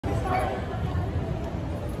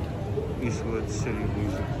Eastwood City of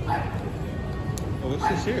Music. Oh, what's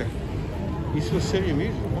this here? Eastwood City of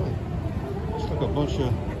Music. Oh, it's like a bunch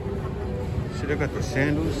of. See, they got the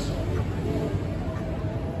sandals.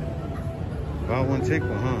 Buy one, take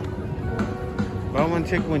one, huh? Buy one,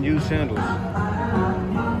 take one, used sandals.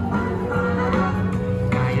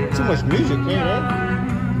 Too much music, ain't it?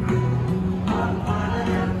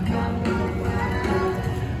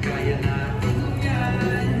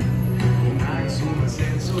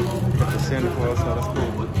 Got the Santa Claus, so that's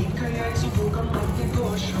cool.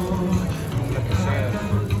 Got the sand.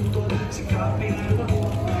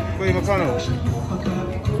 What are you Macano?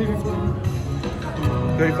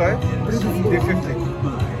 35? 350.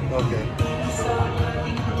 Okay.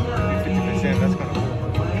 50%, that's kind of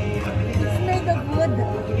cool. It's made of wood.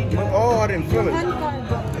 Oh, I didn't feel it. Handcard.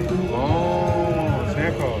 Oh,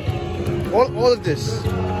 sand card. All of this.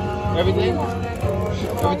 Everything?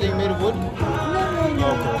 Everything made of wood? No.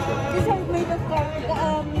 Okay. These are made of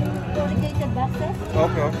corrugated boxes.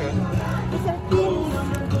 Okay. These are pins.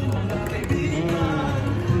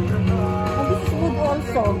 And this is wood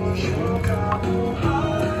also.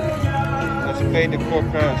 Let's pay the core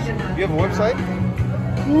cash. You have a website?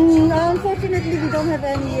 Unfortunately, we don't have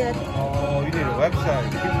any yet. Oh, you need a website.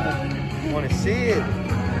 People want to see it.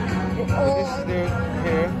 This is their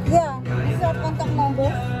hair. Yeah, this is our contact number.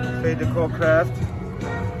 Pay the core craft.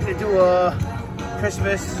 They do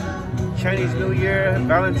Christmas, Chinese New Year,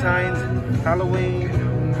 Valentine's, Halloween,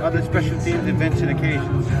 other special themes, events, and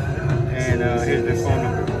occasions. And here's their phone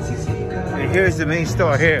number. And here's the main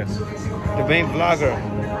store here. The main vlogger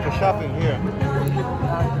for shopping here.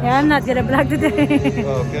 Yeah, I'm not gonna vlog today.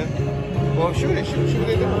 Oh, okay. Well, shoot it. Shoot what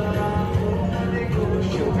they do.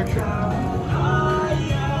 Shoot a picture.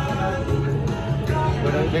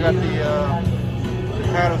 But they got the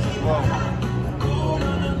paddles as well.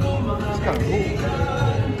 It's kind of cool.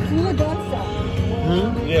 Wood also.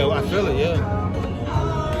 Yeah, well, I feel it, yeah. I'm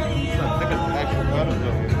trying to think of the actual paddles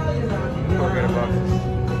though here. Corrugated boxes.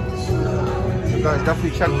 So guys,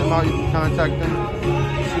 definitely check them out. You can contact them.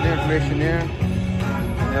 You see the information there.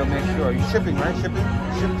 And they'll make sure. Are you shipping, right? Shipping?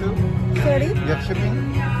 Ship too? Sorry? You have shipping?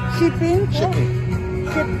 Shipping? Shipping.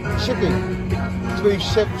 Shipping. It's where you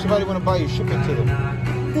ship, somebody want to buy you, ship it to them.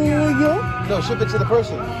 To you? No, ship it to the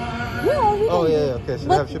person. Yeah, we Oh, can. yeah, okay. So they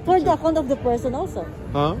But have shipping for too. the account of the person also.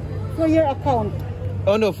 Huh? For your account.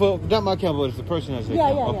 Oh, no, for not my account, but it's the person has the Yeah,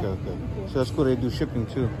 account. yeah. Okay. So that's cool. They do shipping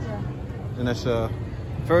too. Yeah. And that's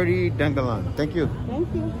Ferdy Dangalan. Thank you. Thank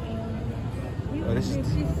you. This is,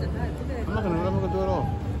 I'm not gonna do it all.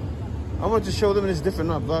 I want to show them it's different,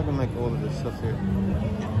 not vlogging like all of this stuff here.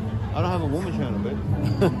 I don't have a woman channel, babe.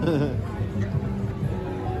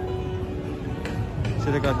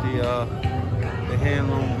 So they got the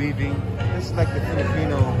hand-loom weaving. This is like the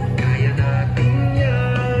Filipino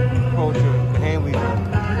culture, the hand weaving.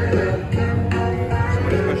 Some of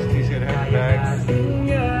the specialties here, they have bags.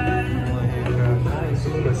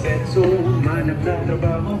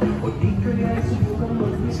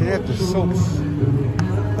 See, they have the soaps.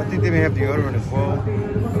 I think they may have deodorant as well. I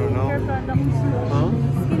don't know. Huh?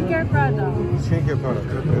 Skincare product. Skincare product,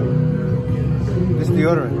 okay. This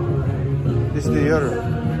deodorant. This deodorant.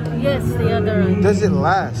 Yes, deodorant. Does it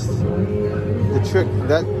last? The trick,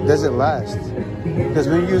 does it last? Because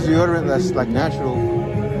when you use deodorant that's like natural,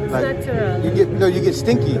 like natural. you get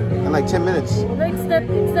stinky in like 10 minutes. No, it's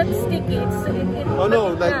not sticky. Oh no,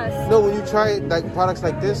 like no, when you try like products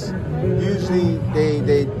like this, usually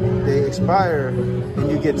they expire and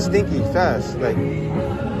you get stinky fast. Like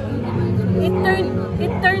it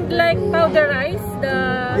turned like powderized.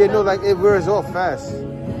 yeah, no, like it wears off fast.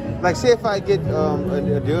 Like say if I get a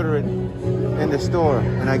deodorant in the store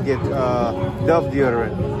and I get Dove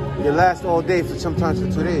deodorant, it lasts all day for sometimes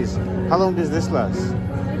for 2 days. How long does this last?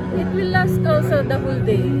 It will last also the whole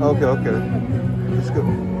day. Okay. Let's go.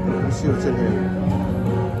 Let's see what's in here.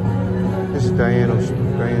 This is Diana's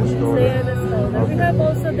store. Diana's store. Okay. We have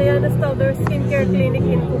also Diana's store skincare clinic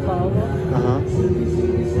in Cubao.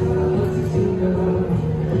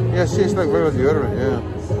 Yeah, see, it's like regular deodorant, yeah.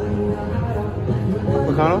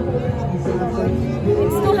 Macano?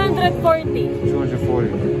 It's 240. 240.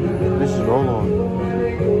 This is roll-on.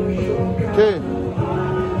 Okay.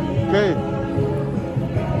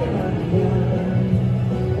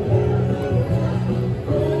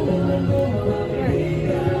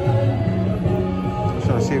 I'm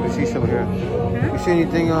trying to see if we see some here. You see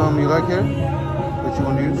anything you like here that you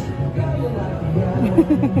want to use?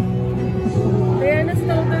 Diana's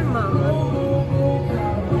store, ma'am.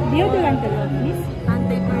 Deodorant, please.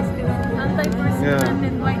 Anti-perspirant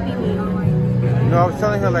and whitening. No, I was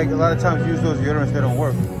telling her like a lot of times use those deodorants, they don't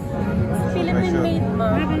work. Philippine made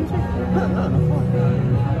ba? No.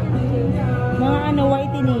 Mga ano,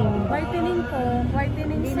 whitening. Whitening po.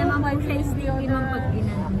 Whitening Hindi soap, naman po siya whitening still yung pag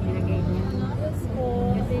deodorant. nilagay niya. Yes po.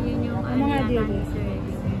 Kasi yun yung Ang mga deodorant.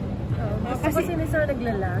 cancer. Kasi ni sir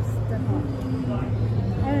naglalast.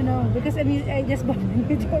 I don't know, because I just bought a new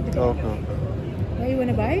deodorant. Okay. Oh, you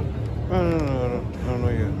wanna buy?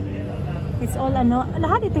 No yet. It's all ano,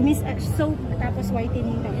 lahat ito miss soap, tapos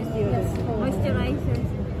whitening, tapos deodorant. Moisturizers. Moisturizers.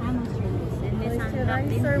 And may sunblock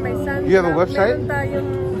din Moisturizer, po. may sunblock. You have a website? Meron tayong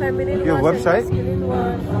feminine You have a wash website? and masculine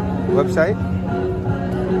wash. Website?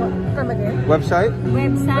 Come again? Website?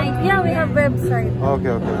 Website. Yeah, we have website.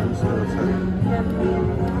 Okay. Let's see the website. Yeah.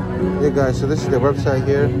 Yeah, guys, so this is the website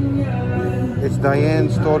here. It's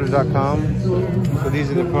DianeStorage.com. So these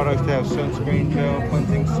are the products. They have sunscreen gel,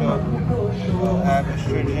 cleansing soap, ab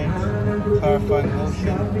astringent, clarifying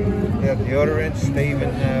lotion. They have deodorants. They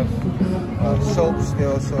even have soaps. They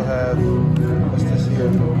also have, what's this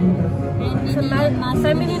here?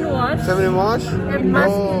 Feminine wash Feminine wash? and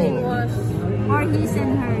masculine wash. Or his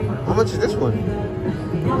and her. How much is this one?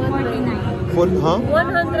 49.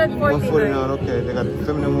 149. 149. Okay, they got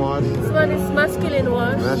feminine wash, This one is masculine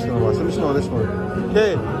wash. masculine wash. Let me smell this one.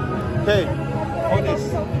 Okay, hold this.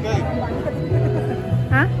 Okay,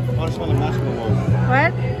 Huh? I want to smell the masculine wash.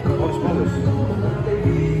 What? I want to smell this.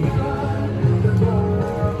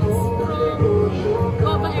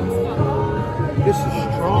 Baba extra. This is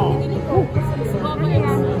strong. Baba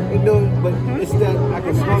extra. No, but it's that I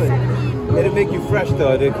can smell it. It'll make you fresh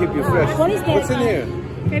though. It'll keep you fresh. What is that? What's in here?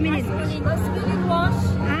 Feminine. Masculine wash.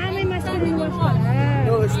 May masculine wash pala.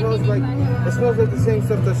 No, it smells like the same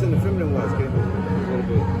stuff that's in the feminine wash. Okay? A little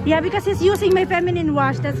bit. Yeah, because he's using my feminine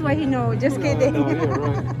wash. That's why he knows. Just kidding. No, yeah,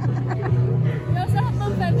 right. We also have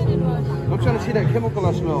some feminine wash. I'm trying to see that chemical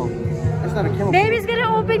I smell. That's not a chemical. Baby's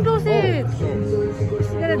gonna open, close it. Oh, sorry. It's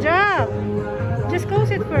gonna drop. Just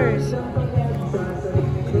close it first.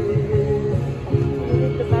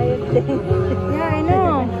 Yeah, I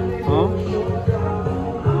know. Huh?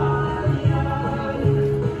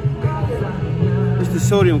 It's the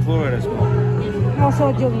sodium chloride I smell. No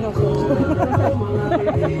sodium, no sodium.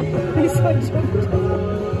 No sodium.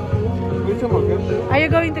 What are you talking about, Kim? Are you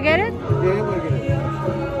going to get it? Yeah, I'm gonna get it.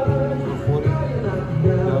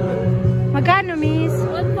 Magkano, miss?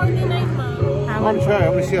 149, ma'am. I'm gonna try it.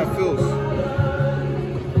 I'm gonna see how it feels.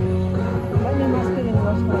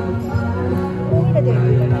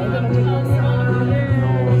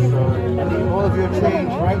 All of your change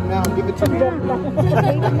right now. Give it to me.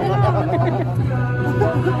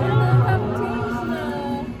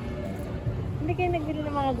 Hindi kayo nagbili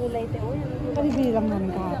ng mga gulay. Kalibili lang namin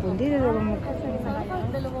kahapon. Hindi na lang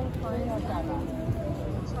Dalawang file.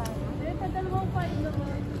 Dalawang file naman.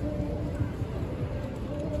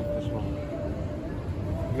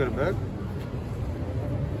 You got a bag?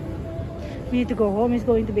 We need to go home. It's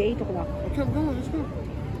going to be 8 o'clock. Okay, I'm going. Let's go.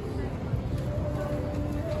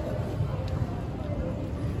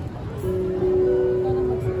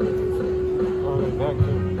 Oh, back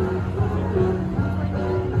too.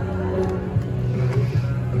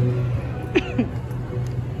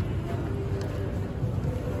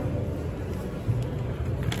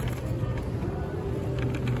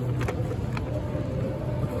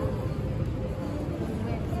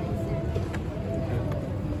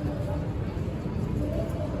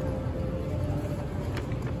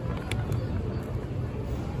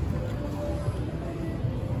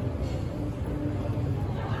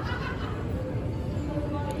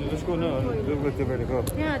 Let's go now. Look like they're ready to go.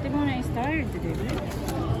 Yeah, Timona is tired today.